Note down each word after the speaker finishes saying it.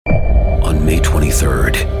on May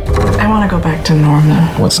 23rd. I want to go back to normal.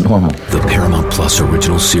 What's normal? The Paramount Plus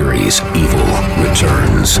original series, Evil,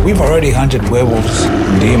 returns. We've already hunted werewolves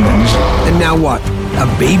and demons. And now what? A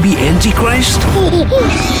baby Antichrist?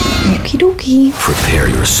 Okie dokie. Prepare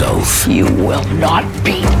yourself. You will not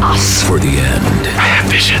beat us. For the end. I have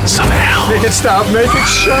visions of hell. Make it stop, make it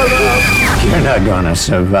shut up. You're not gonna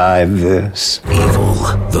survive this. Evil,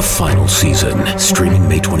 the final season. Streaming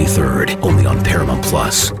May 23rd, only on Paramount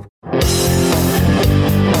Plus.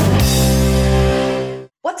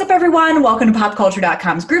 What's up, everyone? Welcome to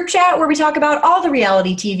PopCulture.com's group chat, where we talk about all the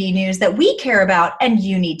reality TV news that we care about and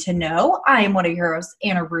you need to know. I am one of your hosts,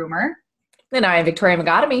 Anna Rumor. And I am Victoria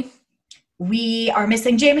Magotomy. We are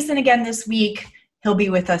missing Jameson again this week. He'll be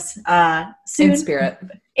with us soon.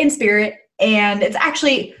 In spirit. And it's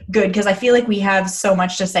actually good because I feel like we have so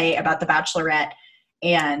much to say about The Bachelorette,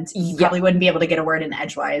 and you probably wouldn't be able to get a word in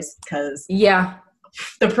edgewise because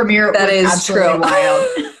the premiere was absolutely wild.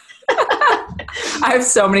 I have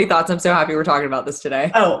so many thoughts. I'm so happy we're talking about this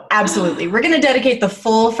today. Oh, absolutely. We're going to dedicate the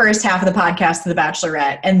full first half of the podcast to The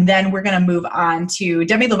Bachelorette, and then we're going to move on to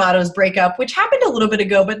Demi Lovato's breakup, which happened a little bit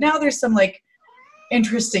ago, but now there's some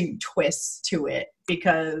interesting twists to it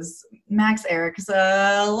because Max Erich is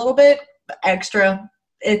a little bit extra,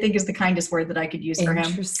 I think is the kindest word that I could use for him.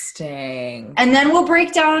 Interesting. And then we'll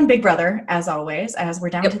break down Big Brother, as always, as we're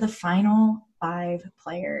down to the final 5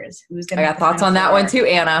 players. Who's going to I got thoughts on that one too,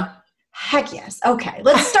 Anna. Heck yes. Okay,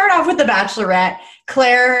 let's start off with The Bachelorette.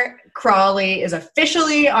 Clare Crawley is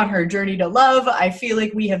officially on her journey to love. I feel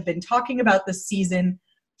like we have been talking about this season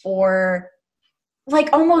for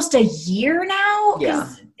almost a year now.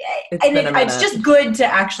 Yeah. It's just good to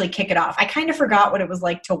actually kick it off. I kind of forgot what it was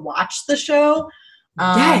like to watch the show.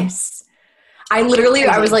 Yes. I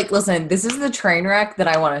was like, listen, this is the train wreck that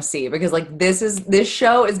I want to see because this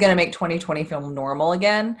show is going to make 2020 feel normal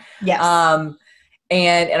again. Yes.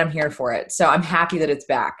 And I'm here for it. So I'm happy that it's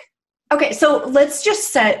back. Okay, so let's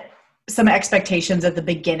just set some expectations at the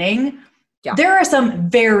beginning. Yeah. There are some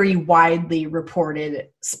very widely reported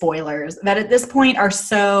spoilers that at this point are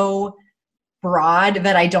so broad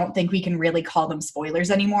that I don't think we can really call them spoilers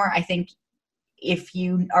anymore. I think if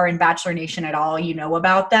you are in Bachelor Nation at all, you know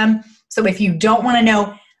about them. So if you don't want to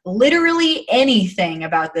know literally anything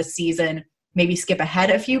about this season, maybe skip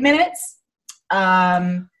ahead a few minutes.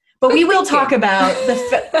 But we will talk about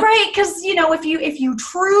right, because if you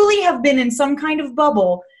truly have been in some kind of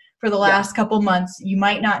bubble for the last couple months, you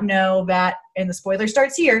might not know that. And the spoiler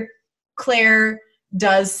starts here. Claire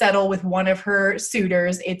does settle with one of her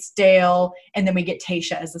suitors. It's Dale, and then we get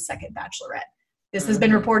Tayshia as the second Bachelorette. This has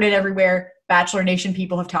been reported everywhere. Bachelor Nation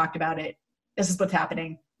people have talked about it. This is what's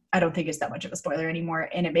happening. I don't think it's that much of a spoiler anymore,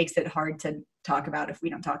 and it makes it hard to talk about if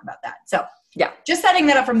we don't talk about that. So, just setting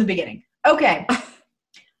that up from the beginning. Okay.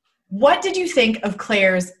 What did you think of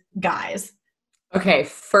Claire's guys? Okay,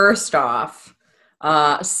 first off,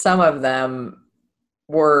 some of them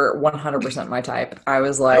were 100% my type. I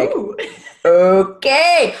was like,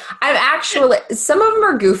 okay. Some of them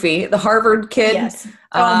are goofy. The Harvard kid. Yes.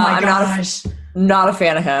 Oh my gosh. Not a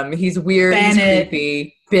fan of him. He's weird. Bennett. He's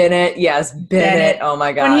creepy. Bennett. Yes, Bennett. Oh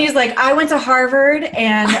my God. When he's like, I went to Harvard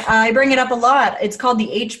and I bring it up a lot. It's called the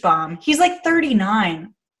H-bomb. He's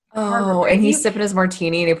 39. Oh, and he's sipping his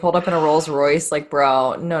martini and he pulled up in a Rolls Royce.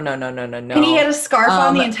 Bro, no. And he had a scarf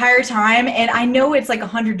on the entire time. And I know it's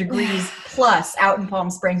 100 degrees plus out in Palm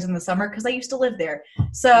Springs in the summer because I used to live there.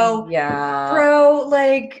 So, bro,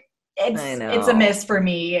 it's a miss for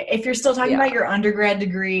me. If you're still talking about your undergrad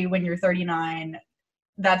degree when you're 39,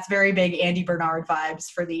 that's very big Andy Bernard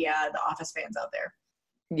vibes for the Office fans out there.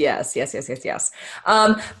 Yes.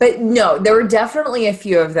 But no, there were definitely a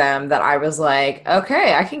few of them that I was like,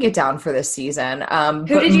 okay, I can get down for this season. Who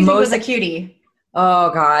did you think was a cutie? Oh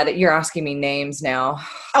God, you're asking me names now.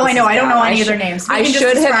 Oh, I know. I don't know any of their names. I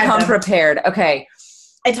should have come prepared. Okay.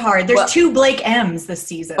 It's hard. There's 2 Blake M's this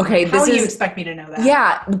season. Okay. How do you expect me to know that?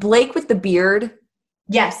 Yeah. Blake with the beard.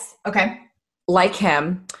 Yes. Okay. Like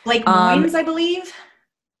him. Blake Moynes, I believe.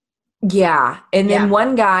 Yeah. And then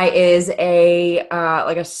one guy is a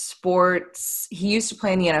sports, he used to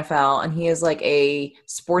play in the NFL and he is a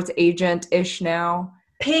sports agent-ish now.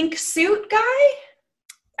 Pink suit guy?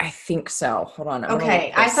 I think so. Hold on.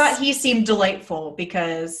 Okay. I thought he seemed delightful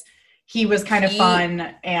because he was kind of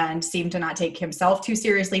fun and seemed to not take himself too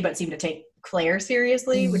seriously, but seemed to take Claire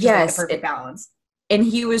seriously, which is the perfect balance. And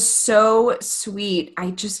he was so sweet.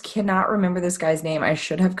 I just cannot remember this guy's name. I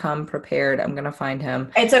should have come prepared. I'm going to find him.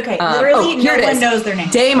 It's okay. Literally, no one knows their name.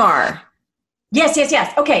 Damar. Yes.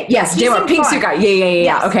 Okay. Yes, Damar, pink suit guy. Yeah.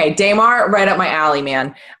 Yes. Okay, Damar, right up my alley,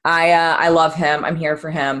 man. I love him. I'm here for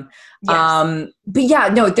him. Yes. But yeah,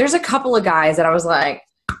 no, there's a couple of guys that I was like,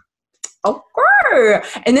 okay.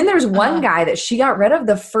 And then there's one guy that she got rid of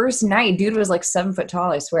the first night. Dude was like 7 foot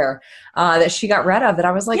tall, I swear. That she got rid of. That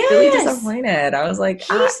I was like really disappointed. I was like,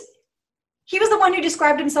 he was the one who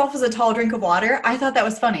described himself as a tall drink of water. I thought that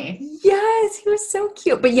was funny. Yes, he was so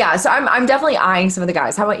cute. But yeah, so I'm definitely eyeing some of the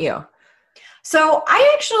guys. How about you? So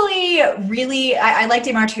I actually really, I liked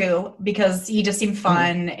Damar too, because he just seemed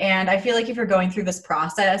fun. And I feel like if you're going through this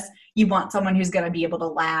process, you want someone who's going to be able to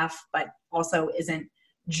laugh, but also isn't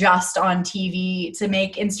just on TV to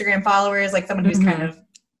make Instagram followers, like someone who's kind of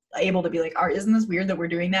able to be like, isn't this weird that we're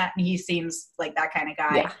doing that? And he seems like that kind of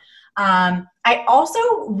guy. Yeah. I also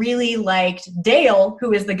really liked Dale,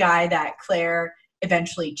 who is the guy that Claire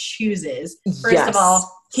eventually chooses. First of all,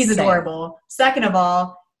 he's adorable. Second of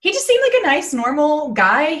all, he just seemed like a nice, normal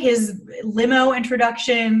guy. His limo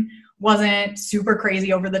introduction wasn't super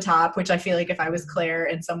crazy over the top, which I feel like if I was Claire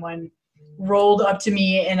and someone rolled up to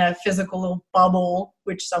me in a physical little bubble,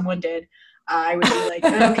 which someone did, I would be like,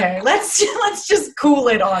 okay, let's just cool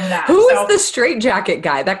it on that. Who is the straight jacket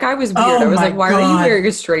guy? That guy was weird. I was like, why are you wearing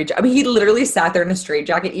a straight jacket? I mean, he literally sat there in a straight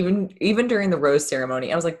jacket, even during the rose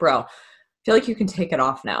ceremony. I was like, bro, I feel like you can take it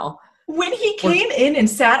off now. When he came in and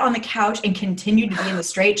sat on the couch and continued to be in the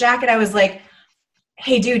straight jacket, I was like,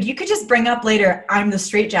 hey, dude, you could just bring up later, I'm the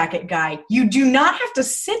straight jacket guy. You do not have to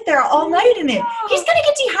sit there all night in it. He's going to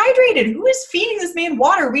get dehydrated. Who is feeding this man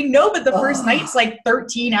water? We know that the first night's like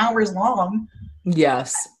 13 hours long.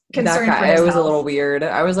 Yes. That guy, it was a little weird.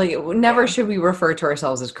 I was like, never should we refer to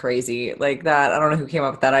ourselves as crazy like that. I don't know who came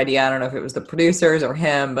up with that idea. I don't know if it was the producers or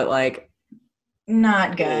him, but like,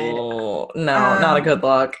 not good. Oh, no, not a good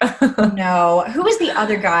look. No. Who was the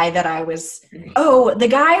other guy that I was? Oh, the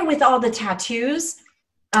guy with all the tattoos.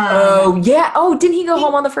 Yeah. Oh, didn't he go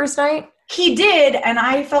home on the first night? He did, and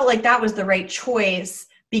I felt like that was the right choice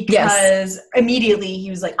because immediately he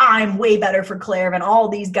was like, I'm way better for Claire than all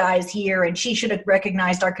these guys here, and she should have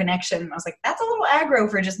recognized our connection. And I was like, that's a little aggro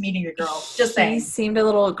for just meeting the girl. Just saying. He seemed a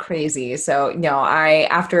little crazy. So, no, I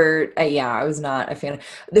was not a fan.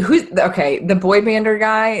 The boy bander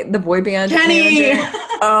guy, the boy band Kenny. Manager.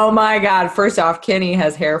 Oh, my God. First off, Kenny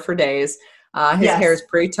has hair for days. His hair is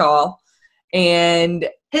pretty tall. And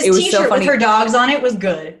his t-shirt with her dogs on it was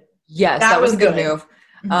good. Yes, that was a good move.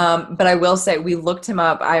 But I will say we looked him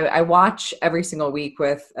up. I watch every single week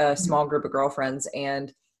with a small group of girlfriends,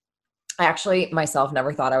 and I actually myself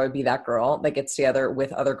never thought I would be that girl that gets together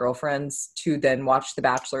with other girlfriends to then watch The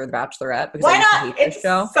Bachelor or The Bachelorette. Because why not? It's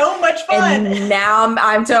show. So much fun. And now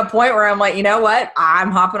I'm to a point where I'm like, you know what?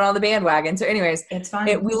 I'm hopping on the bandwagon. So anyways, it's fun.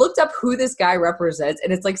 We looked up who this guy represents,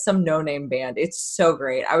 and it's like some no-name band. It's so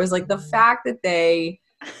great. I was like, the fact that they...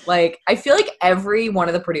 Like, I feel like every one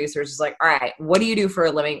of the producers is like, all right, what do you do for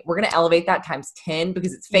a living? We're going to elevate that times 10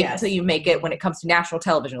 because it's fake until you make it when it comes to national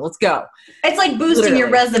television. Let's go. It's like boosting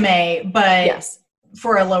your resume, but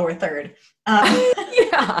for a lower third.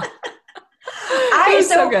 Yeah. It was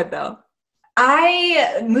so good, though.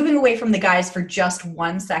 Moving away from the guys for just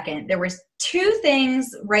 1 second, there was two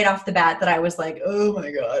things right off the bat that I was like, oh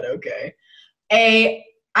my God, okay.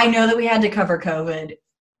 I know that we had to cover COVID.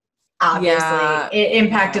 Obviously, it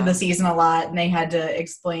impacted the season a lot, and they had to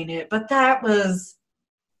explain it. But that was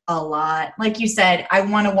a lot. Like you said, I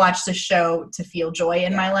want to watch the show to feel joy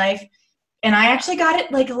in my life. And I actually got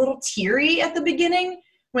it like a little teary at the beginning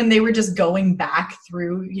when they were just going back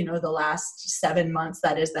through, the last 7 months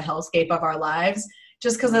that is the hellscape of our lives.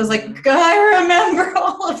 Just because I was like, I remember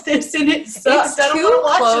all of this, and it sucks. I don't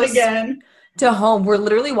want to watch it again. To home, we're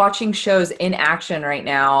literally watching shows in action right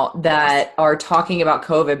now that are talking about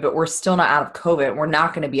COVID, but we're still not out of COVID. We're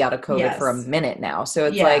not going to be out of COVID for a minute now.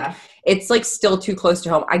 So it's like still too close to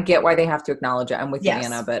home. I get why they have to acknowledge it. I'm with you,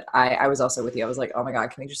 Anna, but I was also with you. I was like, oh my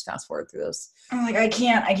God, can we just fast forward through this? I'm like, I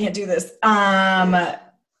can't do this. And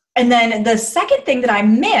then the second thing that I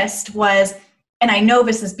missed was, and I know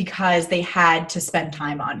this is because they had to spend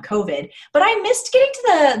time on COVID, but I missed getting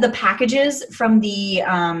to the packages from the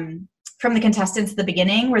contestants at the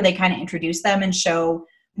beginning where they kind of introduce them and show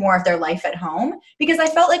more of their life at home. Because I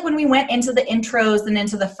felt like when we went into the intros and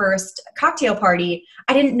into the first cocktail party,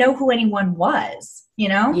 I didn't know who anyone was,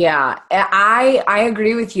 Yeah, I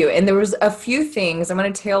agree with you. And there was a few things, I'm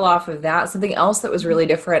going to tail off of that. Something else that was really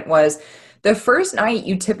different was the first night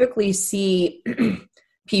you typically see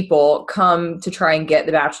people come to try and get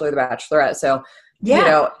the Bachelor or the Bachelorette. So,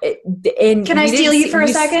 can I steal you for a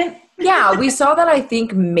second? Yeah, we saw that, I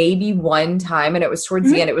think, maybe one time, and it was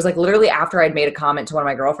towards the end. It was like literally after I'd made a comment to one of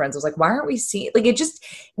my girlfriends. I was like, why aren't we seeing, like, it just,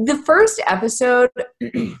 the first episode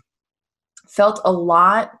felt a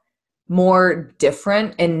lot more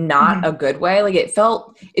different and not a good way. Like, it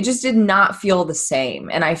just did not feel the same.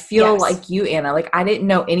 And I feel like you, Anna, like, I didn't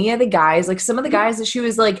know any of the guys. Like, some of the guys that she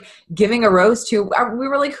was like giving a rose to, we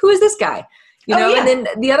were like, who is this guy? You know, and then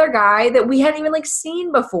the other guy that we hadn't even like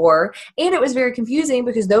seen before. And it was very confusing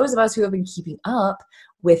because those of us who have been keeping up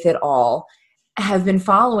with it all have been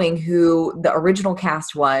following who the original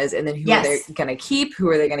cast was, and then who are they going to keep, who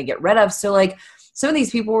are they going to get rid of. So like some of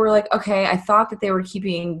these people were like, okay, I thought that they were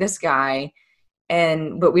keeping this guy,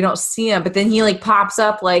 but we don't see him. But then he like pops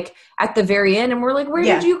up like at the very end, and we're like, where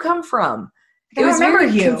did you come from? I remember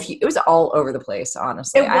you. It was all over the place,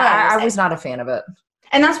 honestly. I was not a fan of it.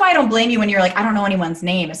 And that's why I don't blame you when you're like, I don't know anyone's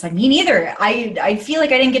name. It's like, me neither. I feel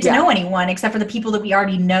like I didn't get to know anyone except for the people that we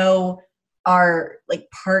already know are like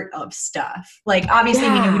part of stuff. Like, obviously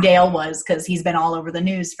we knew who Dale was because he's been all over the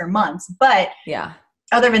news for months. But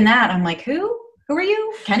other than that, I'm like, who are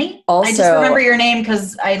you? Kenny? Also, I just remember your name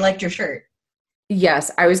because I liked your shirt.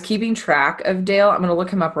 Yes, I was keeping track of Dale. I'm going to look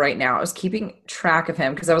him up right now. I was keeping track of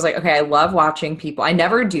him because I was like, okay, I love watching people. I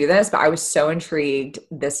never do this, but I was so intrigued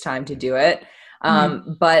this time to do it.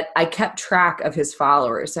 But I kept track of his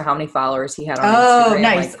followers. So how many followers he had on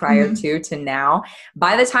Instagram like prior to now.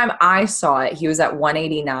 By the time I saw it, he was at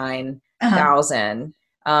 189,000.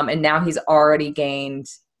 And now he's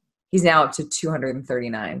now up to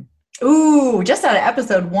 239. Ooh, just out of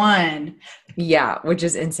episode 1. Yeah, which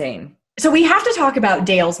is insane. So we have to talk about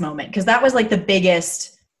Dale's moment because that was like the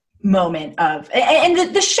biggest moment of,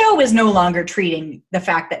 and the show is no longer treating the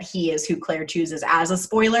fact that he is who Claire chooses as a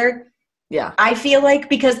spoiler. Yeah. I feel like,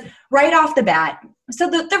 because right off the bat, so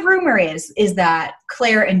the rumor is that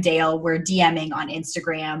Claire and Dale were DMing on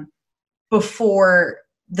Instagram before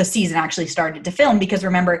the season actually started to film, because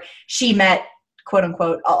remember, she met, quote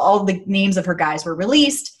unquote, all the names of her guys were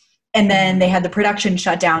released, and then they had the production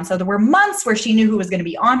shut down. So there were months where she knew who was going to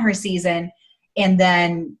be on her season and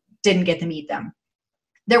then didn't get to meet them.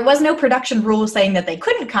 There was no production rule saying that they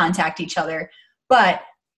couldn't contact each other, but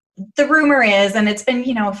the rumor is, and it's been,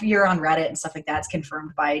 if you're on Reddit and stuff like that, it's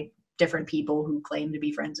confirmed by different people who claim to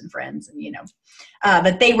be friends, and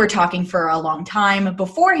that they were talking for a long time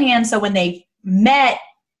beforehand. So when they met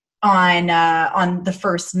on the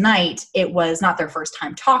first night, it was not their first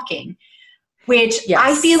time talking, which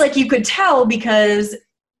I feel like you could tell because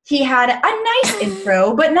he had a nice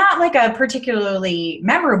intro, but not like a particularly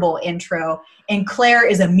memorable intro. And Claire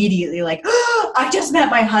is immediately like, oh, I just met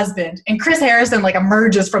my husband. And Chris Harrison like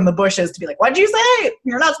emerges from the bushes to be like, what'd you say?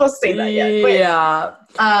 You're not supposed to say that yet.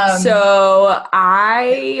 But, so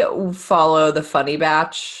I follow the Funny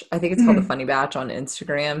Batch. I think it's called the Funny Batch on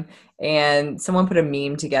Instagram. And someone put a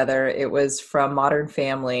meme together. It was from Modern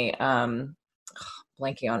Family.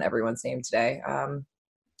 Blanking on everyone's name today.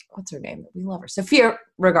 What's her name? We love her. Sofia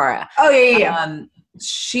Vergara. Oh, yeah.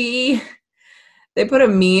 They put a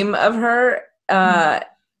meme of her.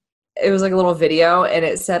 It was like a little video, and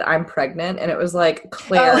it said, I'm pregnant. And it was like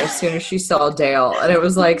Claire as soon as she saw Dale. And it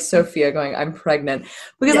was like Sophia going, I'm pregnant.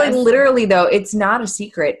 Because like literally though, it's not a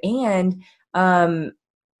secret. And, I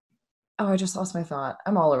just lost my thought.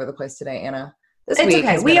 I'm all over the place today, Anna. This it's week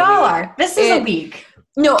okay. We all are. This is a week.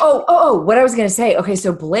 No. What I was going to say. Okay.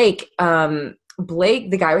 So Blake,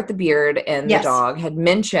 the guy with the beard and the dog, had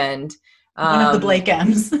mentioned one of the Blake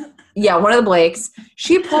M's. Yeah, one of the Blakes.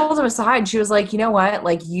 She pulled him aside. She was like, you know what?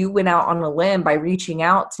 Like, you went out on a limb by reaching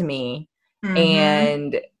out to me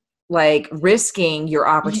and like risking your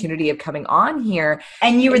opportunity of coming on here.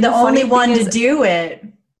 And you were the only one to do it.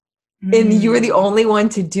 And you were the only one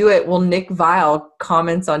to do it. Well, Nick Vile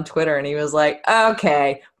comments on Twitter and he was like,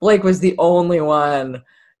 okay, Blake was the only one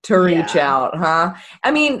to reach out, huh? I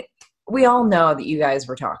mean, we all know that you guys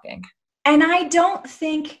were talking. And I don't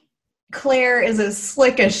think Claire is as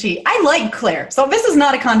slick as she. I like Claire. So this is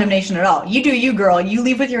not a condemnation at all. You do you, girl. You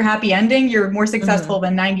leave with your happy ending. You're more successful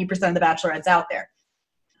than 90% of the Bachelorettes out there.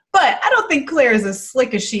 But I don't think Claire is as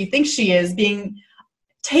slick as she thinks she is,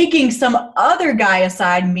 taking some other guy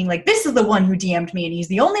aside and being like, this is the one who DM'd me and he's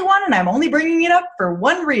the only one and I'm only bringing it up for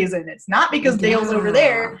one reason. It's not because Dale's over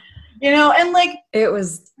there, and like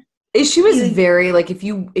she was very like, if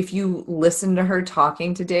you listen to her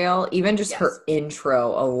talking to Dale, even just her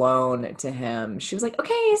intro alone to him, she was like,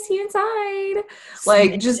 okay, see you inside.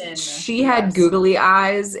 Like, just she had googly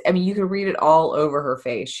eyes. I mean, you could read it all over her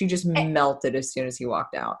face. She just melted as soon as he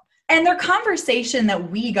walked out. And their conversation that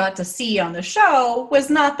we got to see on the show was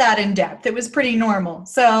not that in depth. It was pretty normal.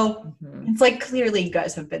 So it's like, clearly you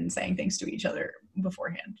guys have been saying things to each other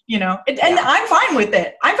beforehand, you know? And I'm fine with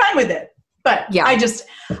it. But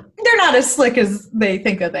they're not as slick as they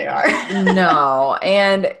think that they are. No.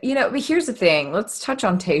 And, you know, but here's the thing. Let's touch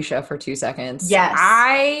on Tayshia for 2 seconds. Yes.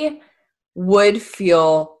 I would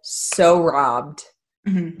feel so robbed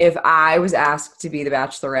if I was asked to be the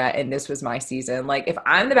Bachelorette and this was my season. Like, if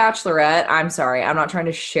I'm the Bachelorette, I'm sorry, I'm not trying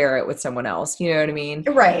to share it with someone else. You know what I mean?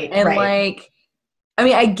 Right. And like, I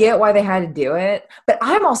mean, I get why they had to do it, but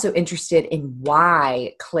I'm also interested in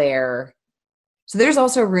why Claire. So there's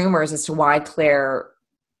also rumors as to why Claire,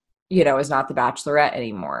 you know, is not the Bachelorette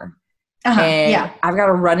anymore. And I've got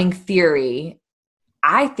a running theory.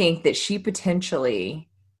 I think that she potentially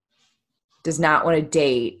does not want to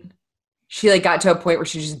date. She like got to a point where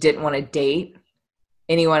she just didn't want to date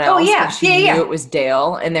anyone else. She knew it was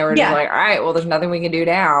Dale, and they were just like, all right, well, there's nothing we can do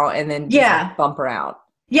now, and then just like, bump her out.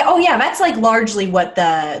 Yeah. Oh, yeah. That's like largely what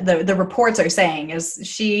the reports are saying is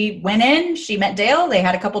she went in, she met Dale, they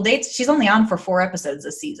had a couple dates. She's only on for 4 episodes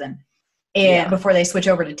this season, and before they switch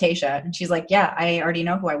over to Tayshia, and she's like, yeah, I already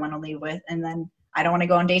know who I want to leave with, and then I don't want to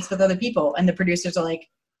go on dates with other people. And the producers are like,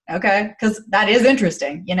 okay, because that is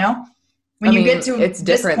interesting, you know. When you get to it's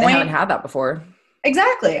different. They haven't had that before.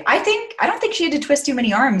 Exactly. I don't think she had to twist too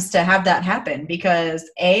many arms to have that happen because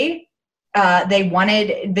they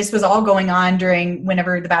wanted, this was all going on during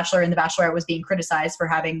whenever The Bachelor and The Bachelorette was being criticized for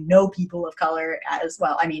having no people of color as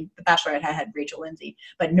well. I mean, The Bachelorette had Rachel Lindsay,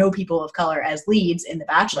 but no people of color as leads in The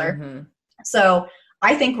Bachelor. So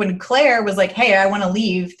I think when Claire was like, hey, I want to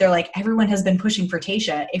leave, they're like, everyone has been pushing for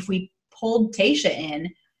Tayshia. If we pulled Tayshia in,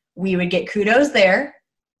 we would get kudos there.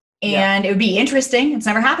 And it would be interesting. It's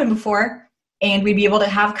never happened before. And we'd be able to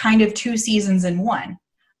have kind of 2 seasons in one.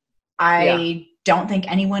 I don't think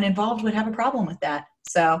anyone involved would have a problem with that.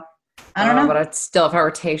 So I don't know. But I'd still, if I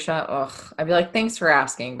were Tayshia, I'd be like, thanks for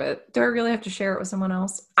asking, but do I really have to share it with someone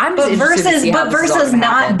else? Versus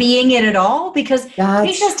not being it at all, because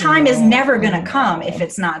Tayshia's time is never going to come if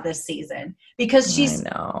it's not this season, because she's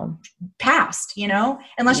past, you know,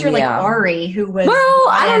 unless you're like Ari, who was. Well,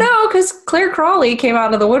 I don't know, because Clare Crawley came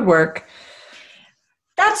out of the woodwork.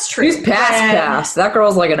 That's true. She's past. That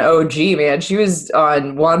girl's like an OG, man. She was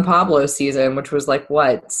on Juan Pablo's season, which was like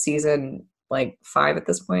what, season like 5 at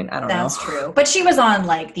this point? I don't know. That's true. But she was on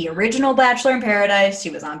like the original Bachelor in Paradise. She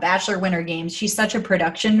was on Bachelor Winter Games. She's such a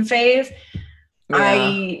production fave. Yeah.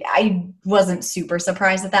 I wasn't super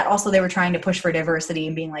surprised at that. Also, they were trying to push for diversity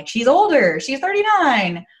and being like, she's older. She's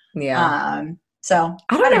 39. Yeah. So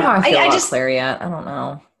I don't know how I feel about Claire yet. I don't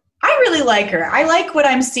know. I really like her. I like what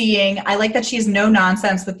I'm seeing. I like that she's no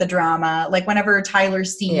nonsense with the drama. Like whenever Tyler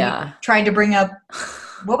C tried to bring up,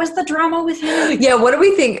 what was the drama with him? Yeah, what do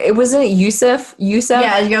we think? Wasn't it Yusuf?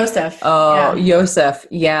 Yeah, Yosef. Oh, yeah. Yosef.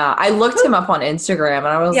 Yeah. I looked him up on Instagram and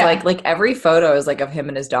I was like every photo is like of him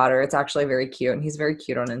and his daughter. It's actually very cute. And he's very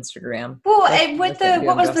cute on Instagram. Well,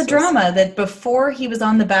 what was the drama that before he was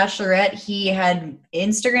on The Bachelorette, he had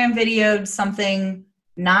Instagram videoed something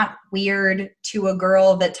not weird to a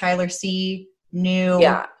girl that Tyler C knew.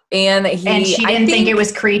 Yeah. And she didn't think it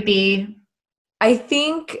was creepy. I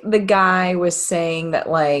think the guy was saying that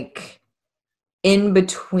like in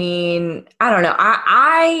between, I don't know.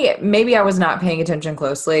 I maybe I was not paying attention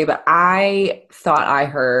closely, but I thought I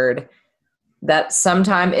heard that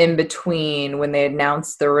sometime in between when they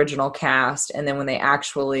announced the original cast and then when they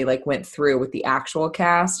actually like went through with the actual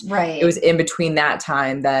cast, right? It was in between that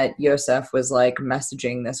time that Yosef was like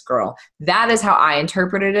messaging this girl. That is how I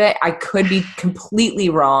interpreted it. I could be completely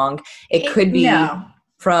wrong. It could be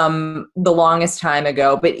from the longest time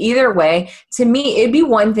ago, but either way, to me, it'd be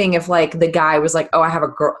one thing if like the guy was like, oh, I have a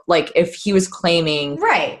girl, like if he was claiming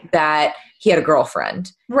that he had a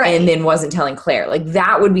girlfriend and then wasn't telling Claire, like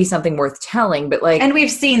that would be something worth telling. But like, and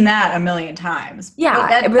we've seen that a million times. Yeah.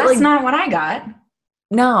 But that's like, not what I got.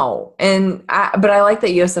 No. But I like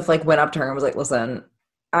that Yosef like went up to her and was like, listen,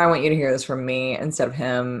 I want you to hear this from me instead of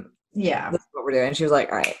him. Yeah. This is what we're doing. And she was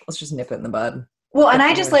like, all right, let's just nip it in the bud. Well, and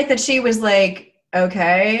I just like that she was like,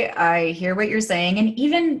 okay, I hear what you're saying. And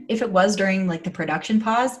even if it was during like the production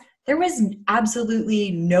pause, there was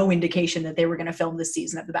absolutely no indication that they were going to film this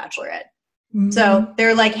season of The Bachelorette. Mm-hmm. So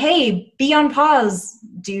they're like, hey, be on pause,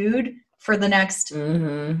 dude, for the next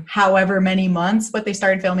however many months. But they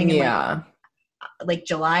started filming in like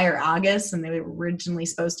July or August, and they were originally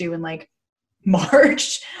supposed to in like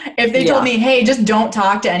March. If they told me, hey, just don't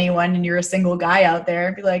talk to anyone and you're a single guy out there,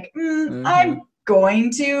 I'd be like, I'm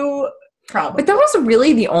going to probably. But that was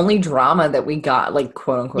really the only drama that we got, like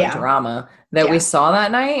quote unquote drama that we saw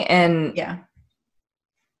that night. And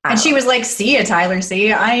And she was like, see ya, Tyler,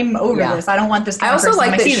 see, I'm over this. I don't want this kind of person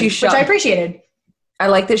on my season, which I appreciated. I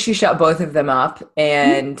like that she shut both of them up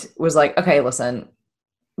and was like, okay, listen,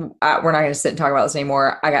 we're not going to sit and talk about this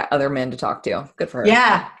anymore. I got other men to talk to. Good for her.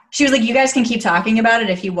 Yeah. She was like, you guys can keep talking about it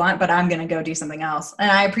if you want, but I'm going to go do something else. And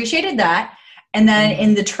I appreciated that. And then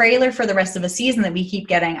in the trailer for the rest of the season that we keep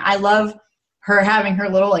getting, I love her having her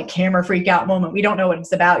little like camera freak out moment. We don't know what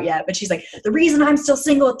it's about yet, but she's like, the reason I'm still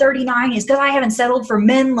single at 39 is because I haven't settled for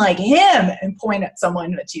men like him, and point at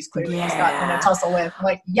someone that she's clearly just gotten in a tussle with. I'm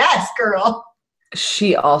like, yes, girl.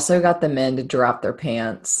 She also got the men to drop their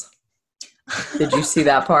pants. Did you see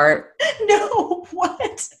that part? No,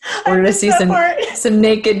 what? We're gonna see some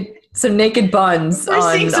naked buns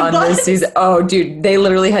on this season. Oh, dude, they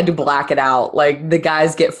literally had to black it out. Like the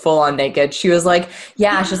guys get full on naked. She was like,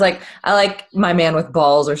 yeah, she's like, I like my man with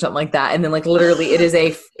balls or something like that. And then like literally, it is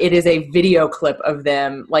a video clip of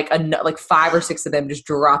them, like 5 or 6 of them just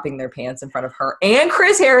dropping their pants in front of her and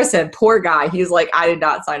Chris Harrison. Poor guy. He's like, I did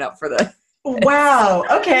not sign up for this. Wow.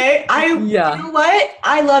 Okay. You know what?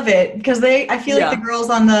 I love it because I feel like the girls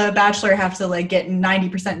on The Bachelor have to like get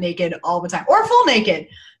 90% naked all the time or full naked.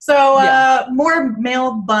 So more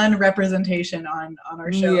male bun representation on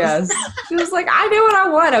our shows. Yes. She was like, I know what I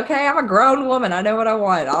want. Okay. I'm a grown woman. I know what I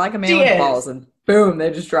want. I like a man with balls, and boom, they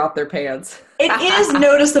just drop their pants. It is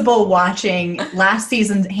noticeable watching last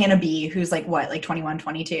season's Hannah B, who's like 21,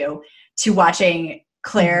 22, to watching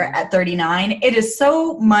Claire at 39. It is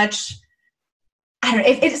so much, I don't know,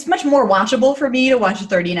 it's much more watchable for me to watch a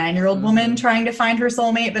 39-year-old woman trying to find her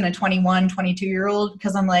soulmate than a 21, 22-year-old,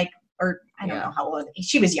 because I'm like, or I don't know how old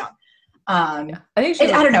she was young. I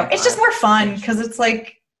don't know. It's just more fun because it's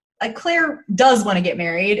like Claire does want to get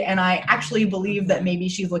married, and I actually believe that maybe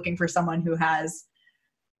she's looking for someone who has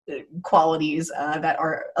qualities that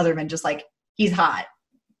are other than just like, he's hot,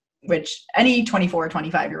 which any 24 or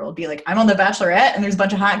 25-year-old be like, I'm on The Bachelorette and there's a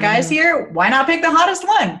bunch of hot guys here. Why not pick the hottest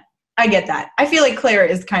one? I get that. I feel like Claire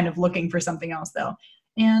is kind of looking for something else though.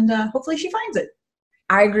 And hopefully she finds it.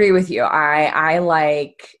 I agree with you. I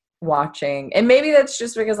like watching, and maybe that's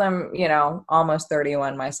just because I'm, almost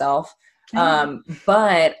 31 myself. But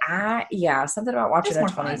something about watching a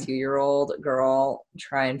 22-year-old girl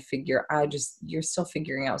try and you're still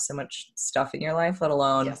figuring out so much stuff in your life, let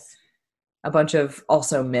alone a bunch of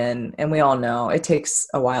also men. And we all know it takes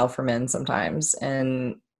a while for men sometimes.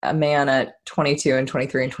 And a man at 22 and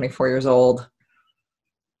 23 and 24 years old,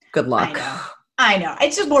 good luck. I know.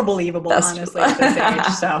 It's just more believable, honestly, at this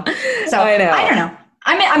age. So I don't know.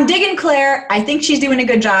 I'm digging Claire. I think she's doing a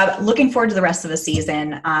good job. Looking forward to the rest of the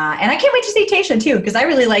season. And I can't wait to see Tayshia too, because I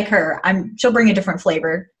really like her. She'll bring a different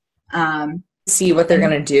flavor. See what they're going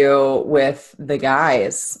to do with the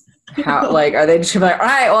guys. How, are they just going to be like, all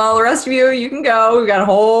right, well, the rest of you can go. We've got a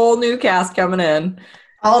whole new cast coming in.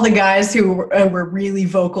 All the guys who were really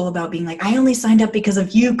vocal about being like, I only signed up because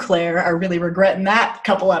of you, Claire, are really regretting that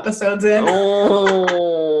couple episodes in.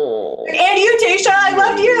 Oh. And you, Tayshia, I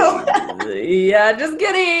loved you. Yeah, just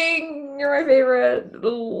kidding. You're my favorite.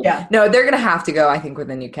 Ooh. Yeah. No, they're going to have to go, I think,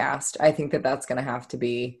 with a new cast. I think that's going to have to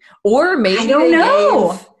be. Or maybe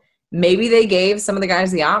maybe they gave some of the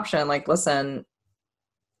guys the option. Like, listen,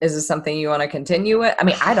 is this something you want to continue with? I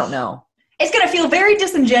mean, I don't know. It's going to feel very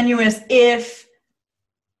disingenuous if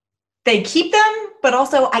they keep them, but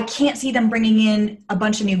also I can't see them bringing in a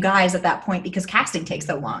bunch of new guys at that point because casting takes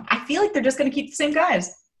so long. I feel like they're just going to keep the same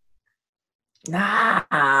guys. Nah,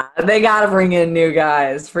 they got to bring in new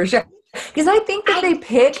guys for sure. Because I think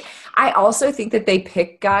that I also think that they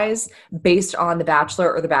pick guys based on The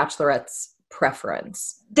Bachelor or The Bachelorette's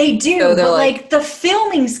preference. They do, so but like the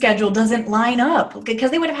filming schedule doesn't line up because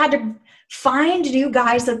they would have had to find new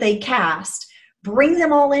guys that they cast, bring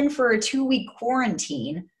them all in for a 2-week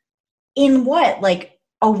quarantine. In what, like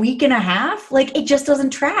a week and a half? Like, it just doesn't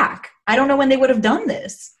track. I don't know when they would have done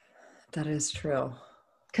this. That is true.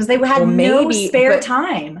 Because they had no spare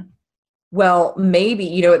time. Well, maybe,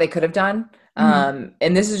 you know what they could have done? And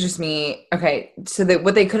this is just me. Okay, so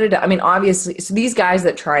what they could have done, I mean, obviously, so these guys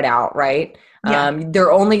that tried out, right? Yeah.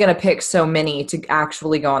 They're only going to pick so many to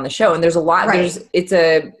actually go on the show. And there's a lot, right. It's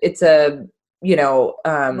a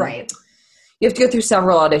right. You have to go through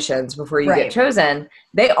several auditions before you get chosen.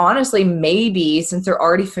 They honestly, maybe, since they're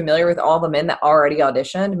already familiar with all the men that already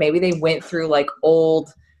auditioned, maybe they went through like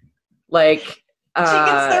old, like... she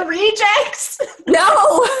gets the rejects? No!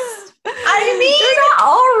 I mean... They're not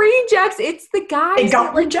all rejects. It's the guys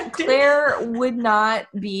that rejected. Claire would not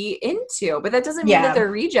be into. But that doesn't mean that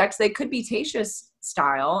they're rejects. They could be Tayshia's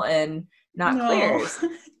style and not Claire's.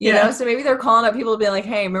 You know, so maybe they're calling up people being like,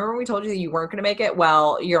 hey, remember when we told you that you weren't going to make it?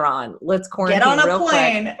 Well, you're on. Let's quarantine real quick. Get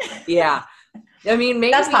on a plane. Yeah. I mean,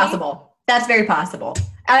 maybe that's possible. That's very possible.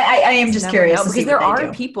 I am just curious to see because there what they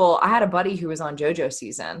are do. people. I had a buddy who was on JoJo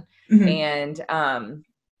season, and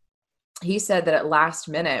he said that at last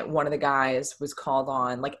minute, one of the guys was called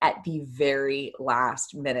on like at the very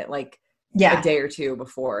last minute, like a day or two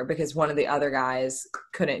before, because one of the other guys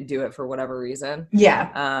couldn't do it for whatever reason.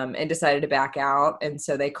 And decided to back out. And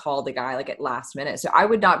so they called the guy like at last minute. So I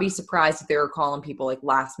would not be surprised if they were calling people like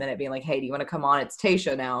last minute being like, hey, do you want to come on? It's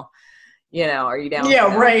Tayshia now. You know, are you down?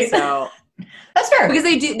 Yeah, right. So that's fair. Because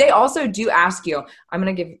they also do ask you, I'm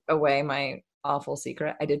going to give away my awful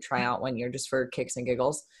secret. I did try out one year just for kicks and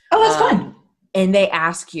giggles. Oh, that's fun. And they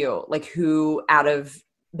ask you like who out of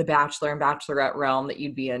the Bachelor and Bachelorette realm that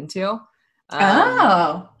you'd be into.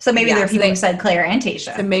 So maybe there are people who said Claire and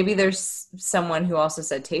Tayshia. So maybe there's someone who also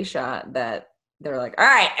said Tayshia that they're like, all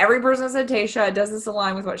right, every person said Tayshia. Does this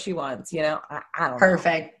align with what she wants? You know, I don't know.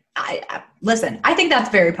 Perfect. Listen, I think that's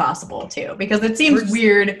very possible too, because it seems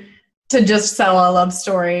weird to just sell a love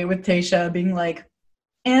story with Tayshia being like,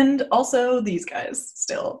 and also these guys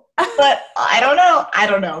still. But I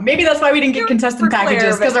don't know. Maybe that's why we didn't get contestant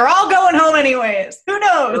packages, because they're all going home anyways. Who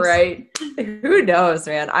knows? Right. Who knows,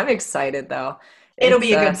 man? I'm excited though. It'll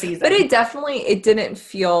be a good season. But it didn't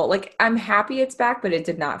feel like, I'm happy it's back, but it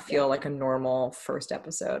did not feel like a normal first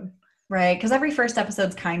episode. Right, because every first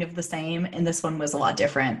episode's kind of the same, and this one was a lot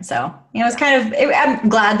different. So, you know, it's kind of, I'm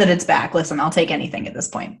glad that it's back. Listen, I'll take anything at this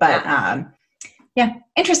point. But,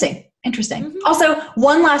 interesting. Mm-hmm. Also,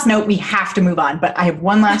 one last note, we have to move on, but I have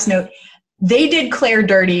one last note. They did Claire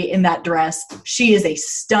dirty in that dress. She is a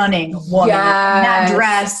stunning woman. Yes. That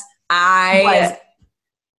dress,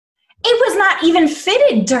 it was not even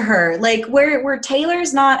fitted to her. Like, where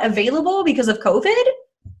Taylor's not available because of COVID.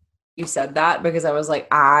 You said that because I was like,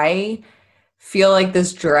 I feel like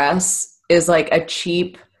this dress is like a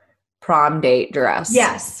cheap prom date dress.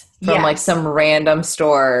 Yes. From like some random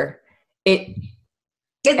store. It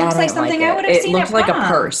looks like something I would have seen at prom. It looked like a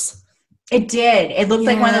purse. It did. It looked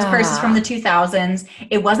like one of those purses from the 2000s.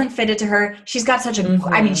 It wasn't fitted to her. She's got such a,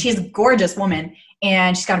 I mean, she's a gorgeous woman,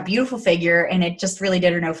 and she's got a beautiful figure, and it just really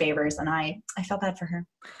did her no favors. And I felt bad for her.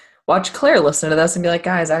 Watch Claire listen to this and be like,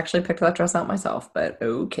 guys, I actually picked that dress out myself, but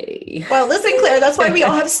okay. Well, listen, Claire, that's why we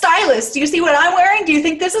all have stylists. Do you see what I'm wearing? Do you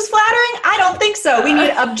think this is flattering? I don't think so. We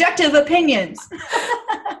need objective opinions.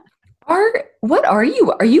 What are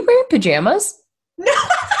you? Are you wearing pajamas? No.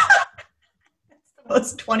 That's the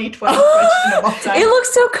most 2020 question of all time. It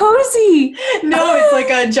looks so cozy. No, it's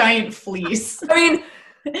like a giant fleece. I mean,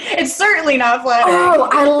 it's certainly not flattering. Oh,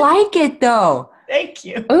 I like it though. Thank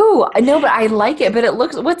you. Oh, no, but I like it. But it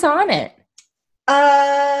looks, what's on it?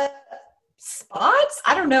 Spots?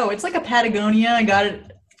 I don't know. It's like a Patagonia. I got it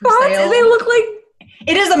for spots? sale. They look like,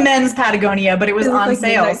 it is a men's Patagonia, but it was on like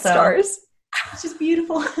sale. So stars. It's just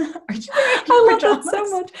beautiful. Are you wearing I love that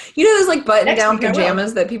so much. You know those like button down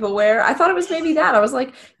pajamas that people wear? I thought it was maybe that. I was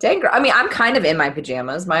like, dang girl. I mean, I'm kind of in my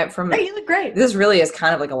pajamas. Hey, you look great. This really is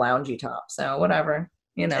kind of like a loungy top. So whatever.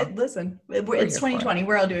 You know. Listen, it's 2020.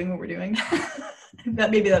 We're all doing what we're doing.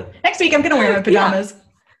 Maybe next week I'm going to wear my pajamas.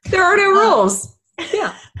 Yeah. There are no rules.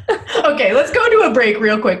 Yeah. Okay, let's go to a break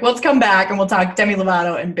real quick. Let's come back and we'll talk Demi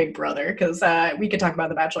Lovato and Big Brother, because we could talk about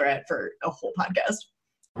The Bachelorette for a whole podcast.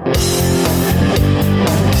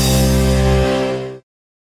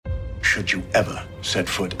 Should you ever set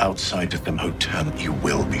foot outside of the hotel, you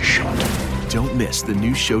will be shot. Don't miss the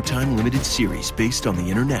new Showtime limited series based on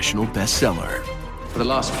the international bestseller. For the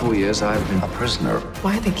last 4 years, I've been a prisoner.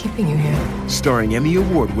 Why are they keeping you here? Starring Emmy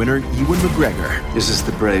Award winner Ewan McGregor. This is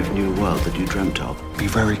the brave new world that you dreamt of. Be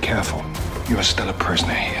very careful. You are still a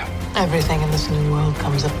prisoner here. Everything in this new world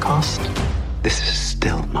comes at cost. This is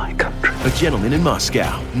still my country. A Gentleman in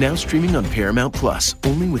Moscow, now streaming on Paramount Plus,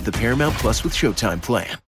 only with the Paramount Plus with Showtime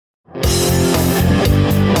plan.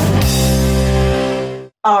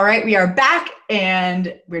 All right, we are back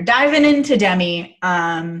and we're diving into Demi.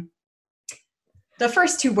 The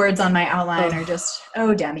first two words on my outline are just,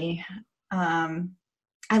 oh, Demi.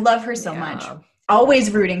 I love her so much.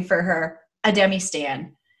 Always rooting for her, a Demi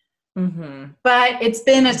stan. Mm-hmm. But it's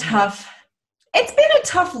been a tough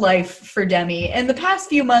life for Demi, and the past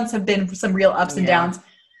few months have been some real ups and downs.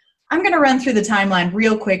 I'm going to run through the timeline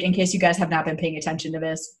real quick in case you guys have not been paying attention to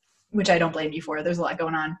this, which I don't blame you for. There's a lot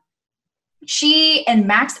going on. She and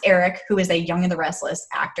Max Erich, who is a Young and the Restless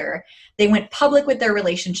actor, they went public with their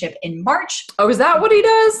relationship in March. Oh, is that what he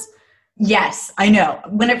does? Yes, I know.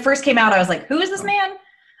 When it first came out, I was like, who is this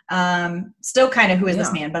man? Still kind of who is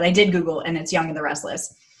this man, but I did Google, and it's Young and the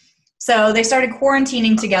Restless. So they started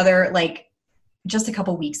quarantining together like just a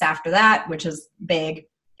couple weeks after that, which is big.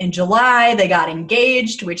 In July, they got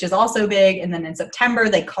engaged, which is also big. And then in September,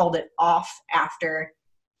 they called it off after,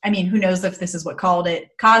 I mean, who knows if this is what caused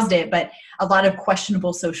it, but a lot of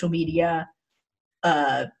questionable social media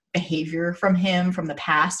behavior from him from the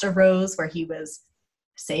past arose, where he was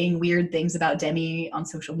saying weird things about Demi on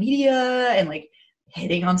social media and like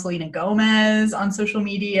hitting on Selena Gomez on social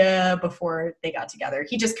media before they got together.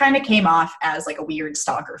 He just kind of came off as like a weird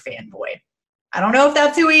stalker fanboy. I don't know if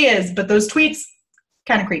that's who he is, but those tweets,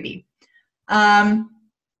 kind of creepy. Stalker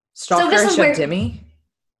so this is where Demi?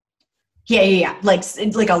 Yeah. Like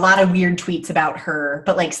a lot of weird tweets about her,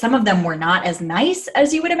 but like some of them were not as nice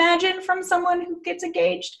as you would imagine from someone who gets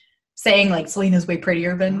engaged, saying like Selena's way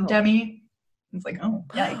prettier than Demi. It's like, oh,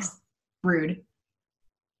 yikes. Rude.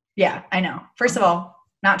 Yeah, I know. First of all,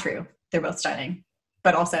 not true. They're both stunning.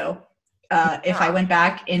 But also, if I went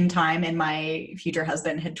back in time and my future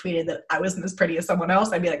husband had tweeted that I wasn't as pretty as someone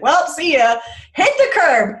else, I'd be like, well, see ya. Hit the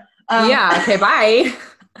curb. Yeah, okay, bye.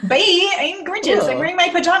 Bye. I'm gorgeous. I'm wearing my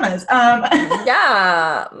pajamas.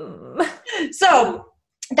 Yeah. So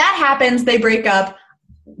that happens. They break up.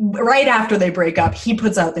 Right after they break up, he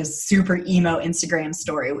puts out this super emo Instagram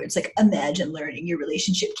story where it's like, imagine learning your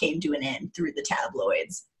relationship came to an end through the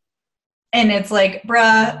tabloids. And it's like,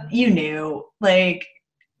 bruh, you knew. Like,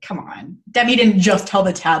 come on. Demi didn't just tell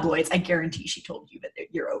the tabloids. I guarantee she told you that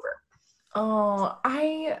you're over. Oh,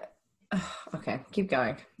 okay, keep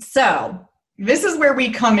going. So this is where we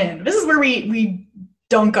come in. This is where we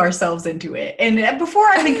dunk ourselves into it. And before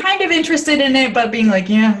I've been kind of interested in it, but being like,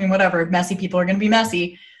 yeah, I mean, whatever. Messy people are going to be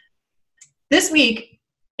messy. This week,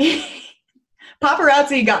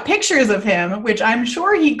 paparazzi got pictures of him, which I'm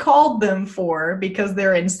sure he called them for because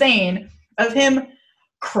they're insane, of him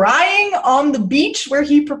crying on the beach where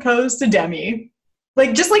he proposed to Demi.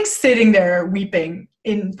 Like, just like sitting there weeping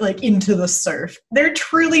into the surf. They're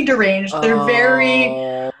truly deranged. They're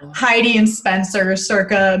very Heidi and Spencer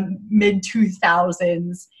circa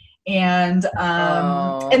mid-2000s. And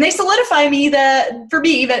they solidify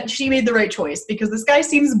that she made the right choice, because this guy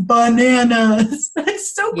seems bananas.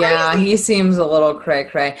 That's so crazy. Yeah, he seems a little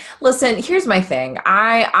cray-cray. Listen, here's my thing.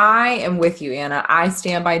 I am with you, Anna. I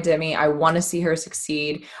stand by Demi. I want to see her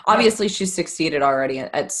succeed. Obviously, she's succeeded already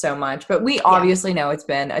at so much, but we obviously know it's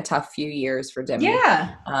been a tough few years for Demi.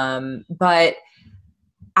 Yeah. But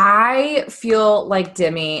I feel like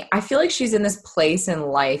Demi, I feel like she's in this place in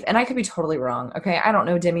life, and I could be totally wrong. Okay. I don't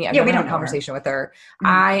know Demi. I've never had a conversation with her. Mm-hmm.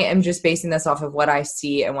 I am just basing this off of what I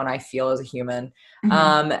see and what I feel as a human.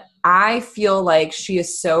 Mm-hmm. I feel like she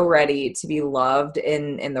is so ready to be loved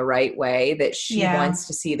in the right way, that she wants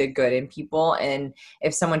to see the good in people. And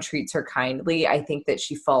if someone treats her kindly, I think that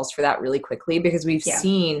she falls for that really quickly, because we've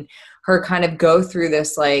seen her kind of go through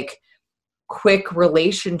this like quick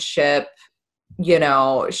relationship. You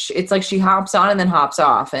know, it's like she hops on and then hops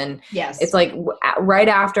off. And it's like right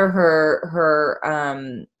after her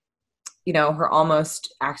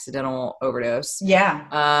almost accidental overdose.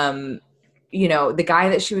 Yeah. You know, the guy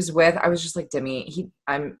that she was with, I was just like, Demi,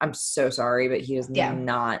 I'm so sorry, but he is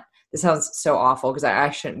not, this sounds so awful because I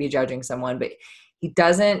shouldn't be judging someone, but he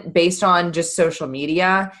doesn't, based on just social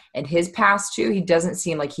media and his past too, he doesn't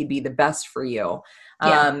seem like he'd be the best for you.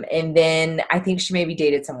 And then I think she maybe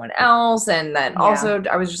dated someone else. And then also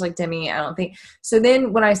I was just like, Demi, I don't think. So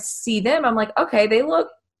then when I see them, I'm like, okay, they look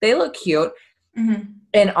cute. Mm-hmm.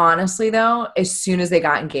 And honestly though, as soon as they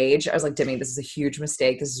got engaged, I was like, Demi, this is a huge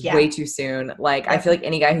mistake. This is way too soon. Like, I feel like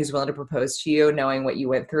any guy who's willing to propose to you, knowing what you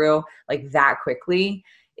went through like that quickly,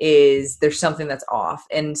 there's something that's off.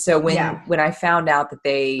 And so when I found out that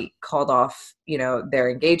they called off, their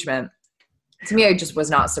engagement, to me, I just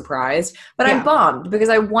was not surprised, but I'm bummed because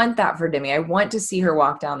I want that for Demi. I want to see her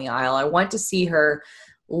walk down the aisle. I want to see her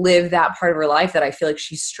live that part of her life that I feel like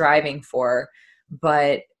she's striving for.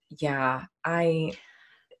 But and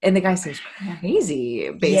the guy seems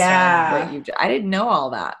crazy based on what I didn't know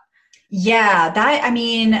all that. Yeah,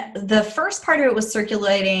 the first part of it was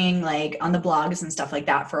circulating like on the blogs and stuff like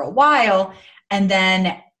that for a while. And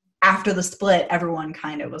then after the split, everyone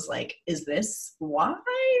kind of was like, is this why?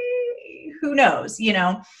 Who knows,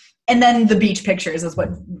 And then the beach pictures is what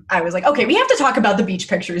I was like, okay, we have to talk about the beach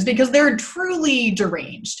pictures because they're truly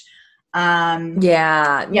deranged. Paparazzi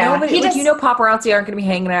aren't going to be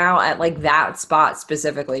hanging out at like that spot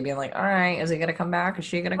specifically, being like, all right, is he going to come back? Is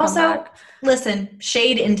she going to come back? Listen,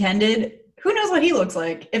 shade intended. Who knows what he looks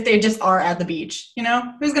like if they just are at the beach,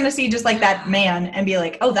 Who's going to see just like that man and be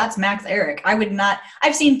like, oh, that's Max Erich. I would not.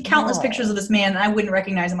 I've seen countless pictures of this man and I wouldn't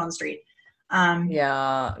recognize him on the street.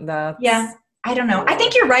 I don't know. I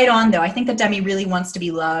think you're right on, though. I think that Demi really wants to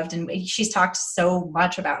be loved, and she's talked so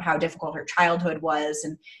much about how difficult her childhood was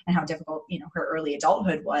and how difficult, her early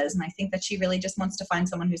adulthood was. And I think that she really just wants to find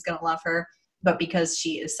someone who's going to love her. But because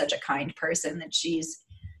she is such a kind person, that she's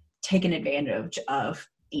taken advantage of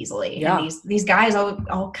easily. Yeah. And these guys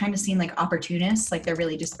all kind of seem like opportunists, like they're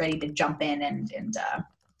really just ready to jump in and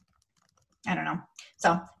I don't know.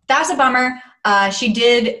 So that's a bummer. She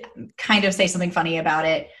did kind of say something funny about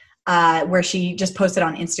it. Where she just posted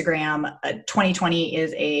on Instagram, 2020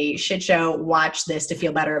 is a shit show. Watch this to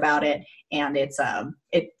feel better about it. And it's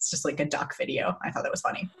just like a duck video. I thought that was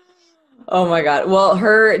funny. Oh my God. Well,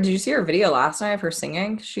 did you see her video last night of her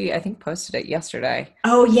singing? She, I think, posted it yesterday.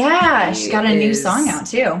 Oh yeah. She's got a new song out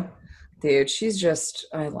too. Dude,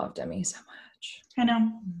 I love Demi so much. I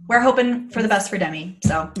know. We're hoping for the best for Demi.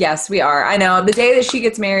 So yes, we are. I know. The day that she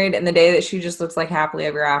gets married and the day that she just looks like happily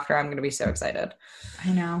ever after, I'm going to be so excited.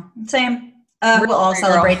 I know. Same. We'll all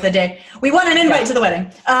celebrate the day. We want an invite to the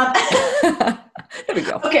wedding. There we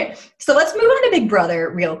go. Okay. So let's move on to Big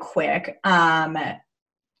Brother real quick.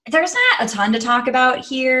 There's not a ton to talk about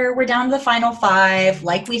here. We're down to the final 5.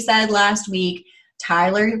 Like we said last week,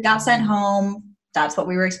 Tyler got sent home. That's what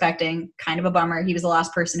we were expecting. Kind of a bummer. He was the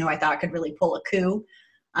last person who I thought could really pull a coup.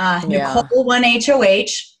 Nicole won HOH.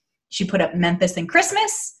 She put up Memphis and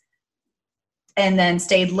Christmas and then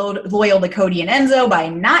stayed loyal to Cody and Enzo by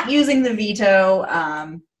not using the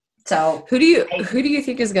veto. So who do you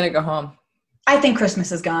think is going to go home? I think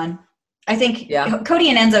Christmas is gone. I think Cody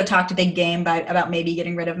and Enzo talked a big game about maybe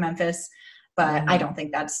getting rid of Memphis, but I don't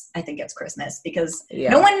think I think it's Christmas because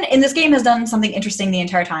no one in this game has done something interesting the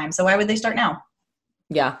entire time. So why would they start now?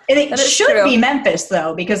 Yeah. And it should be Memphis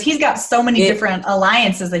though, because he's got so many different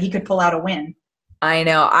alliances that he could pull out a win. I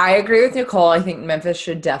know. I agree with Nicole. I think Memphis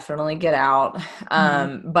should definitely get out.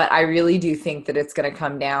 But I really do think that it's going to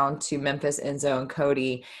come down to Memphis, Enzo, and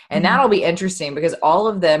Cody. And that'll be interesting because all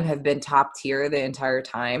of them have been top tier the entire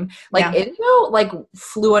time. Enzo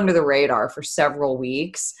flew under the radar for several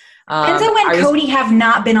weeks. Enzo and Cody have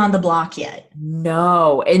not been on the block yet.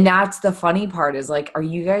 No. And that's the funny part is are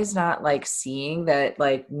you guys not seeing that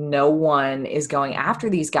no one is going after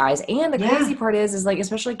these guys? And the crazy part is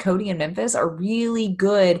especially Cody and Memphis are really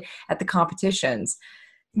good at the competitions.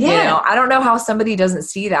 Yeah. I don't know how somebody doesn't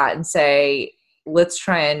see that and say, let's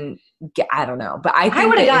try and get, I don't know. But I think I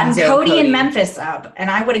would have gotten Cody and Memphis up and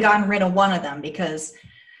I would have gotten rid of one of them because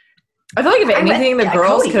I feel like if anything, the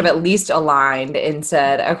girls could have at least aligned and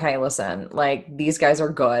said, okay, listen, these guys are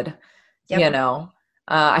good,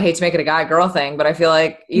 I hate to make it a guy-girl thing, but I feel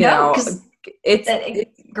like,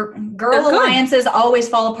 girl alliances always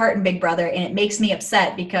fall apart in Big Brother, and it makes me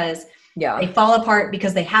upset because they fall apart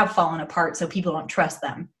because they have fallen apart, so people don't trust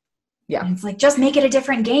them. Yeah. And it's just make it a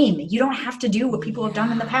different game. You don't have to do what people have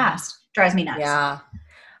done in the past. Drives me nuts. Yeah,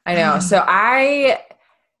 I know. So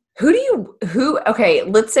okay,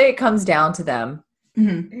 let's say it comes down to them.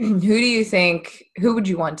 Mm-hmm. Who would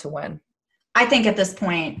you want to win? I think at this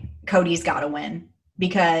point, Cody's got to win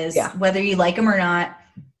because whether you like him or not,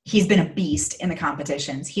 he's been a beast in the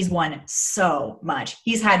competitions. He's won so much.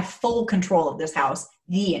 He's had full control of this house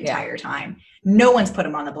the entire time. No one's put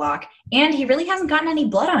him on the block, and he really hasn't gotten any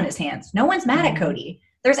blood on his hands. No one's mad at Cody.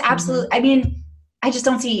 There's absolutely, I just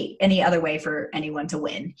don't see any other way for anyone to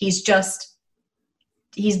win. He's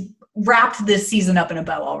wrapped this season up in a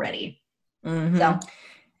bow already. Mm-hmm. So,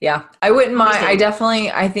 yeah, I wouldn't mind. I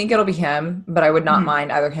think it'll be him, but I would not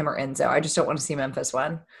mind either him or Enzo. I just don't want to see Memphis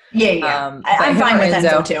win. Yeah. I'm fine with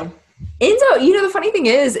Enzo too. Enzo, the funny thing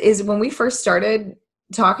is when we first started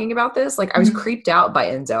talking about this, I was creeped out by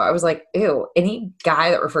Enzo. I was like, ew, any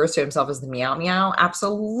guy that refers to himself as the meow meow,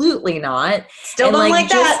 absolutely not. Still don't like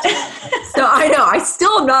that. So I know, I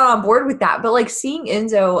still am not on board with that. But seeing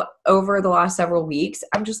Enzo over the last several weeks,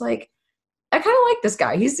 I'm just I kind of like this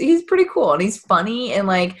guy. He's pretty cool and he's funny and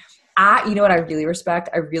you know what I really respect?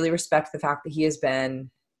 I really respect the fact that he has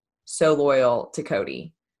been so loyal to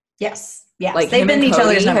Cody. Yes. They've been each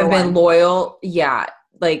other's number one. Have been loyal. Yeah.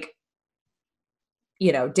 Day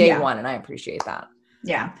one, and I appreciate that.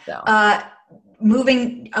 Yeah. So.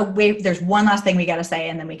 Moving away, there's one last thing we got to say,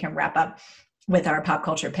 and then we can wrap up with our pop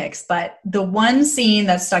culture picks. But the one scene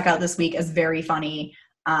that stuck out this week as very funny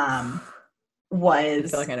was... I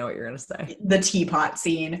feel like I know what you're going to say. The teapot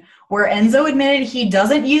scene, where Enzo admitted he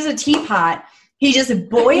doesn't use a teapot. He just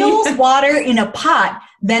boils water in a pot,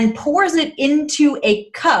 then pours it into a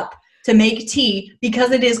cup to make tea because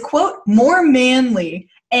it is, quote, more manly.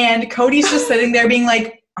 And Cody's just sitting there being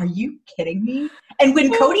like, are you kidding me? And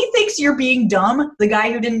when Cody thinks you're being dumb, the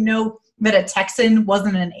guy who didn't know that a Texan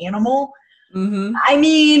wasn't an animal,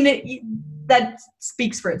 that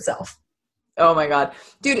speaks for itself. Oh my God.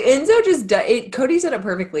 Dude, Enzo just Cody said it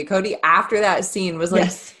perfectly. Cody, after that scene, was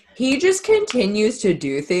like, he just continues to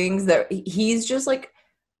do things that he's just like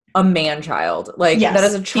a man-child. Like, that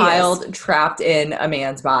is a child trapped in a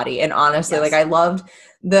man's body. And honestly, like, I loved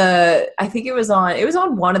I think it was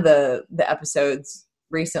on one of the episodes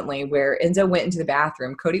recently where Enzo went into the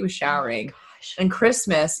bathroom. Cody was showering and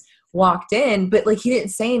Christmas walked in, but like he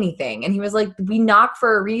didn't say anything. And he was like, we knock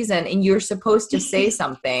for a reason and you're supposed to say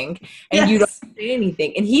something and you don't say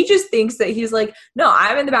anything. And he just thinks that he's like, no,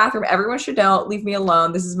 I'm in the bathroom. Everyone should know. Leave me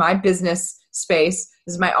alone. This is my business space.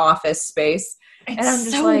 This is my office space. It's and I'm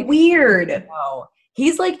just so like, weird. No.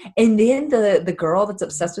 He's like, and then the girl that's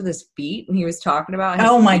obsessed with his feet, and he was talking about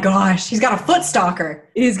his my gosh, he's got a foot stalker.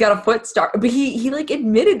 He's got a foot stalker, but he like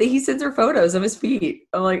admitted that he sends her photos of his feet.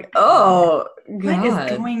 I'm like, oh God, what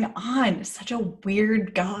is going on? Such a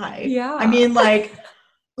weird guy. Yeah, I mean, like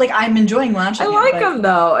I'm enjoying watching. I like him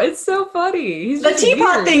though. It's so funny. The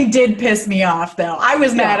teapot thing did piss me off though. I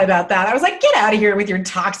was mad about that. I was like, get out of here with your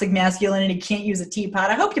toxic masculinity. Can't use a teapot.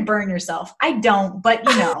 I hope you burn yourself. I don't, but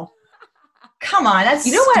you know. Come on, that's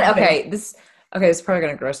what? stupid. Okay, this is probably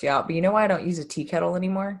gonna gross you out, but you know why I don't use a tea kettle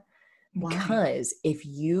anymore? Why? Because if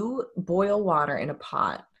you boil water in a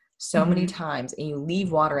pot so many times and you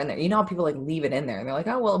leave water in there, you know how people like leave it in there and they're like,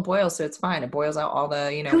 oh well, it boils, so it's fine. It boils out all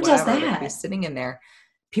the Who does whatever that? be sitting in there.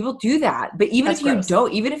 People do that, but even if you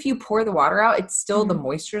don't, even if you pour the water out, it's still the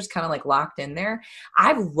moisture is kind of like locked in there.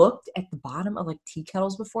 I've looked at the bottom of like tea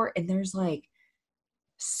kettles before, and there's like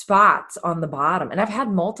spots on the bottom, and I've had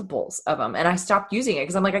multiples of them, and I stopped using it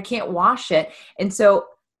because I'm like, I can't wash it. And so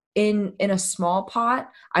in a small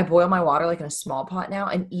pot, I boil my water like in a small pot now.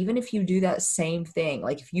 And even if you do that same thing,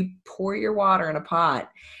 like if you pour your water in a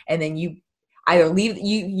pot and then you either leave,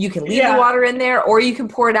 you can leave the water in there or you can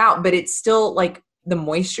pour it out, but it's still like the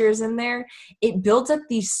moisture is in there. It builds up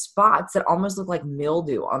these spots that almost look like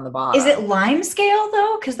mildew on the bottom. Is it lime scale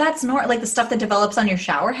though? Because that's not like the stuff that develops on your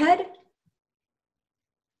shower head.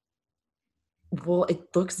 Well,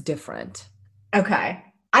 it looks different. Okay.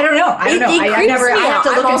 I don't know. I have to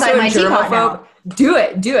look I'm inside my teapot now. Do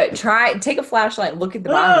it. Take a flashlight and look at the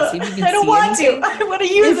bottom and see if you can see I don't want anything. to. I want to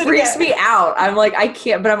use it. It freaks me out. I'm like, I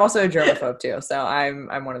can't, but I'm also a germaphobe too. So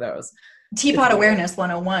I'm one of those. Teapot awareness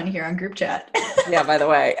 101 here on group chat. Yeah, by the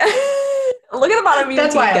way. Look at the bottom of your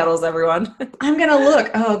tea kettles, everyone. I'm going to look.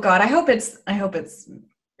 Oh God. I hope it's.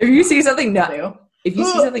 If you see something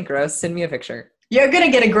gross, send me a picture. You're going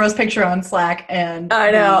to get a gross picture on Slack. And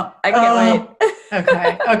I know. I can't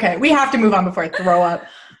wait. Okay. We have to move on before I throw up.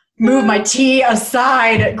 Move my tea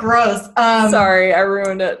aside. Gross. Sorry, I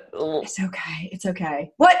ruined it. It's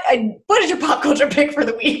okay. What is your pop culture pick for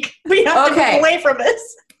the week? We have to move away from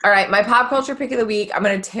this. All right, my pop culture pick of the week. I'm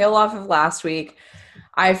going to tail off of last week.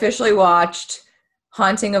 I officially watched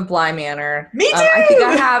Haunting of Bly Manor. Me too.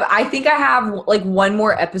 I think I have like one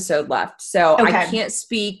more episode left, so I can't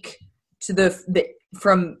speak to the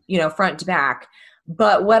from front to back.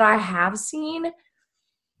 But what I have seen,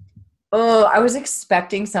 I was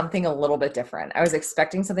expecting something a little bit different. I was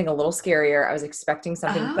expecting something a little scarier. I was expecting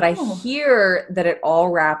something, but I hear that it all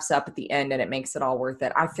wraps up at the end and it makes it all worth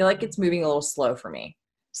it. I feel like it's moving a little slow for me.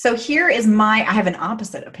 So here is I have an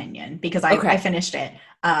opposite opinion because I finished it.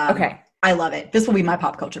 I love it. This will be my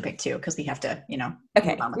pop culture pick too, because we have to,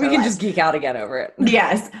 okay. We can just geek out again over it.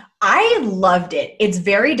 Yes. I loved it. It's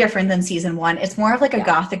very different than season 1. It's more of like a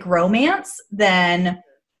gothic romance than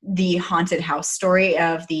the haunted house story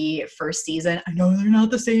of the first season. I know they're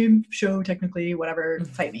not the same show technically, whatever,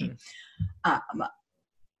 fight me. I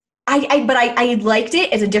liked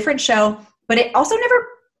it. It's a different show, but it also never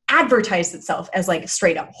advertised itself as like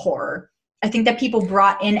straight up horror. I think that people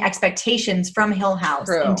brought in expectations from Hill House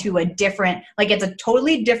into a different, like it's a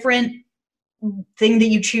totally different thing that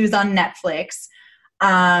you choose on Netflix.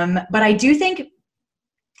 But I don't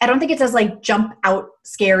think it's as like jump out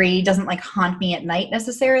scary, doesn't like haunt me at night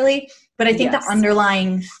necessarily. But I think the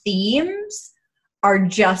underlying themes are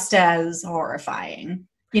just as horrifying,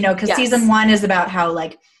 because season 1 is about how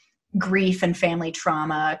like grief and family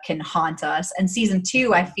trauma can haunt us. And season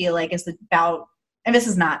 2, I feel like is about, and this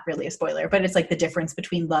is not really a spoiler, but it's like the difference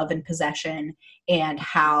between love and possession and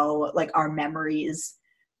how like our memories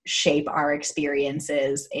shape our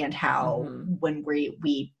experiences and how when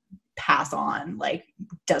we pass on, like,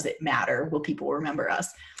 does it matter? Will people remember us?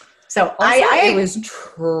 So it was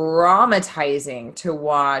traumatizing to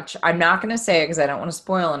watch. I'm not going to say it because I don't want to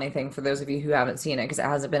spoil anything for those of you who haven't seen it because it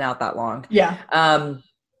hasn't been out that long. Yeah.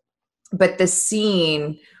 But the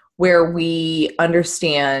scene where we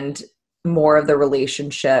understand more of the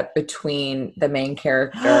relationship between the main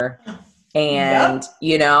character And,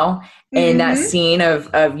 you know, and that scene of,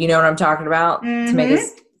 you know what I'm talking about, to make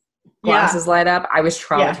his glasses light up. I was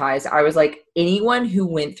traumatized. I was like, anyone who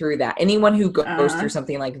went through that, anyone who goes through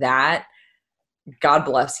something like that, God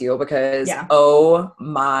bless you, because oh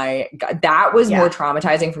my God, that was more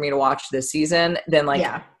traumatizing for me to watch this season than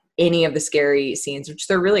like any of the scary scenes, which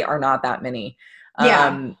there really are not that many.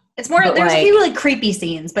 It's more, there's like, a few like creepy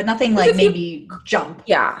scenes, but nothing like maybe jump.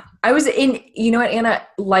 Yeah. I was in, you know what, Anna,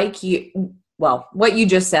 like you, well, what you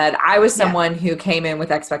just said, I was someone who came in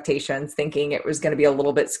with expectations thinking it was going to be a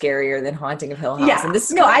little bit scarier than Haunting of Hill House. Yeah. And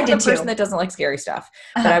this is I did a person that doesn't like scary stuff,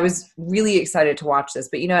 but I was really excited to watch this.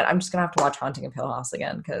 But you know what, I'm just going to have to watch Haunting of Hill House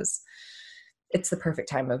again because it's the perfect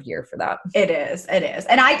time of year for that. It is.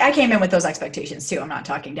 And I came in with those expectations too. I'm not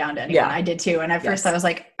talking down to anyone. I did too. And at first I was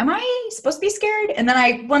like, am I supposed to be scared? And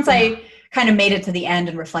then once I kind of made it to the end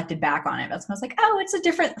and reflected back on it, that's when I was like, oh, it's a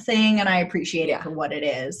different thing. And I appreciate it for what it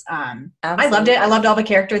is. I loved it. I loved all the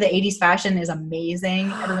character. The 80s fashion is amazing.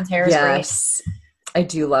 Everyone's hair is great. I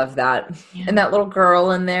do love that. Yeah. And that little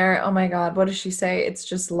girl in there, oh my God, what does she say? It's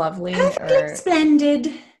just lovely. Perfectly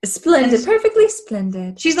splendid. Splendid. Perfectly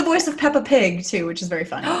splendid. She's the voice of Peppa Pig too, which is very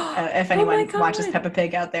funny. If anyone watches Peppa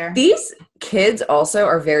Pig out there. These kids also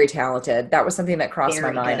are very talented. That was something that crossed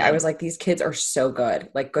my mind. Good. I was like, these kids are so good.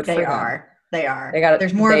 Like, good for them. They are.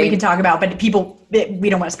 There's more we can talk about, but we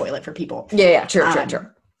don't want to spoil it for people. Yeah, true.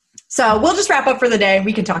 So we'll just wrap up for the day.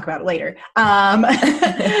 We can talk about it later.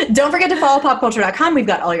 Don't forget to follow popculture.com. We've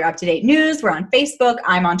got all your up-to-date news. We're on Facebook.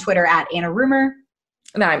 I'm on Twitter at Anna Rumor.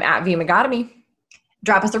 And I'm at V Magadomy.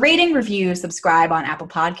 Drop us a rating, review, subscribe on Apple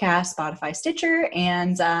Podcasts, Spotify, Stitcher,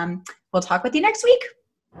 and we'll talk with you next week.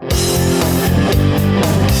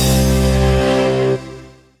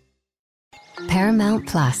 Paramount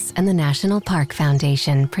Plus and the National Park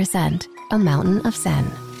Foundation present A Mountain of Zen.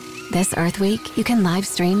 This Earth Week, you can live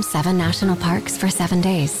stream 7 national parks for 7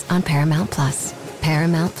 days on Paramount Plus.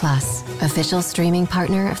 Paramount Plus, official streaming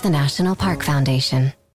partner of the National Park Foundation.